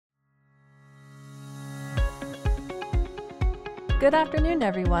Good afternoon,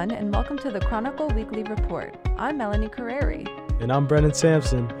 everyone, and welcome to the Chronicle Weekly Report. I'm Melanie Carreri. And I'm Brennan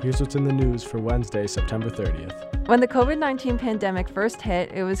Sampson. Here's what's in the news for Wednesday, September 30th. When the COVID-19 pandemic first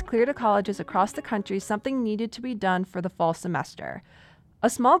hit, it was clear to colleges across the country something needed to be done for the fall semester. A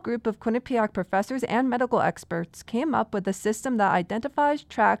small group of Quinnipiac professors and medical experts came up with a system that identifies,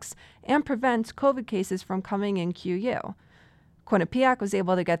 tracks, and prevents COVID cases from coming in QU. Quinnipiac was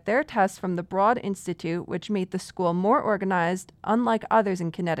able to get their tests from the Broad Institute, which made the school more organized, unlike others in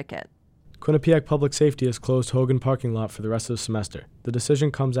Connecticut. Quinnipiac Public Safety has closed Hogan parking lot for the rest of the semester. The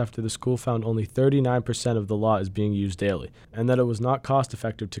decision comes after the school found only 39% of the lot is being used daily, and that it was not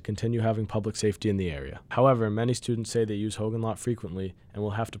cost-effective to continue having public safety in the area. However, many students say they use Hogan Lot frequently and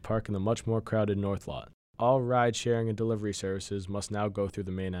will have to park in the much more crowded North Lot. All ride-sharing and delivery services must now go through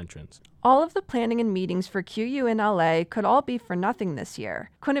the main entrance. All of the planning and meetings for QU in LA could all be for nothing this year.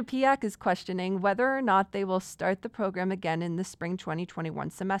 Quinnipiac is questioning whether or not they will start the program again in the spring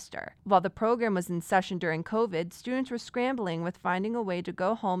 2021 semester. While the program was in session during COVID, students were scrambling with finding a way to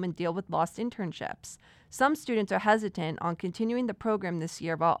go home and deal with lost internships. Some students are hesitant on continuing the program this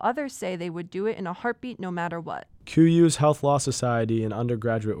year, while others say they would do it in a heartbeat no matter what. QU's Health Law Society and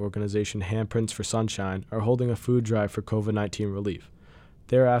undergraduate organization Handprints for Sunshine are holding a food drive for COVID-19 relief.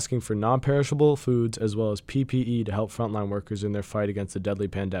 They are asking for non-perishable foods as well as PPE to help frontline workers in their fight against the deadly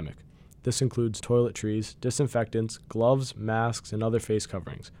pandemic. This includes toiletries, disinfectants, gloves, masks, and other face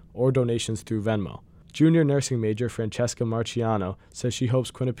coverings, or donations through Venmo. Junior nursing major Francesca Marciano says she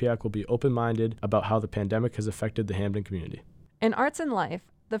hopes Quinnipiac will be open-minded about how the pandemic has affected the Hamden community. In Arts and Life,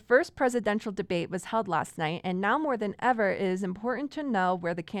 the first presidential debate was held last night, and now more than ever, it is important to know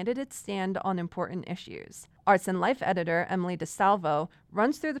where the candidates stand on important issues. Arts and Life editor Emily DeSalvo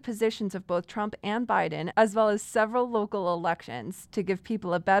runs through the positions of both Trump and Biden, as well as several local elections, to give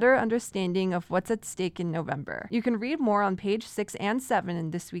people a better understanding of what's at stake in November. You can read more on page 6 and 7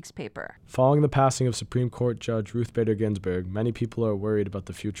 in this week's paper. Following the passing of Supreme Court Judge Ruth Bader Ginsburg, many people are worried about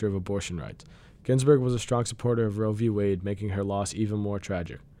the future of abortion rights. Ginsburg was a strong supporter of Roe v. Wade, making her loss even more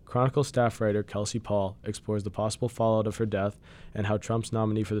tragic. Chronicle staff writer Kelsey Paul explores the possible fallout of her death and how Trump's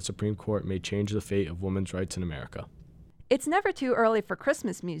nominee for the Supreme Court may change the fate of women's rights in America. It's never too early for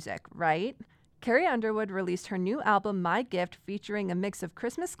Christmas music, right? Carrie Underwood released her new album, My Gift, featuring a mix of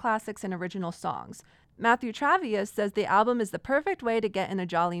Christmas classics and original songs. Matthew Travius says the album is the perfect way to get in a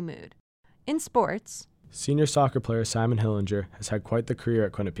jolly mood. In sports, senior soccer player Simon Hillinger has had quite the career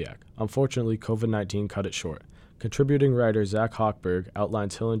at Quinnipiac. Unfortunately, COVID-19 cut it short. Contributing writer Zach Hochberg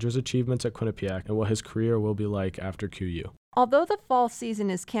outlines Hillinger's achievements at Quinnipiac and what his career will be like after QU. Although the fall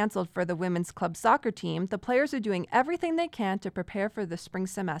season is canceled for the women's club soccer team, the players are doing everything they can to prepare for the spring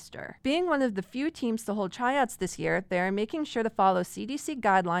semester. Being one of the few teams to hold tryouts this year, they are making sure to follow CDC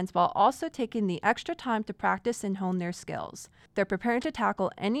guidelines while also taking the extra time to practice and hone their skills. They're preparing to tackle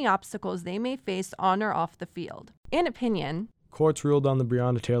any obstacles they may face on or off the field. In opinion, courts ruled on the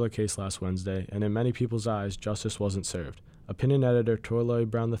Breonna Taylor case last Wednesday, and in many people's eyes, justice wasn't served. Opinion editor Torloy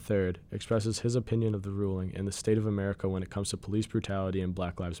Brown III expresses his opinion of the ruling in the state of America when it comes to police brutality and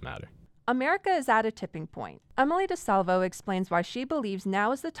Black Lives Matter. America is at a tipping point. Emily DeSalvo explains why she believes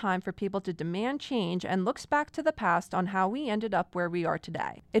now is the time for people to demand change and looks back to the past on how we ended up where we are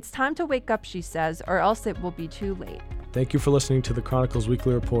today. It's time to wake up, she says, or else it will be too late. Thank you for listening to the Chronicle's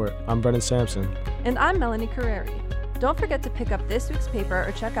Weekly Report. I'm Brennan Sampson. And I'm Melanie Carreri. Don't forget to pick up this week's paper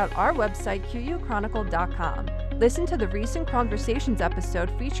or check out our website, quchronicle.com. Listen to the recent Conversations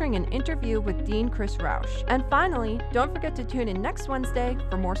episode featuring an interview with Dean Chris Rausch. And finally, don't forget to tune in next Wednesday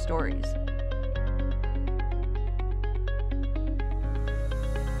for more stories.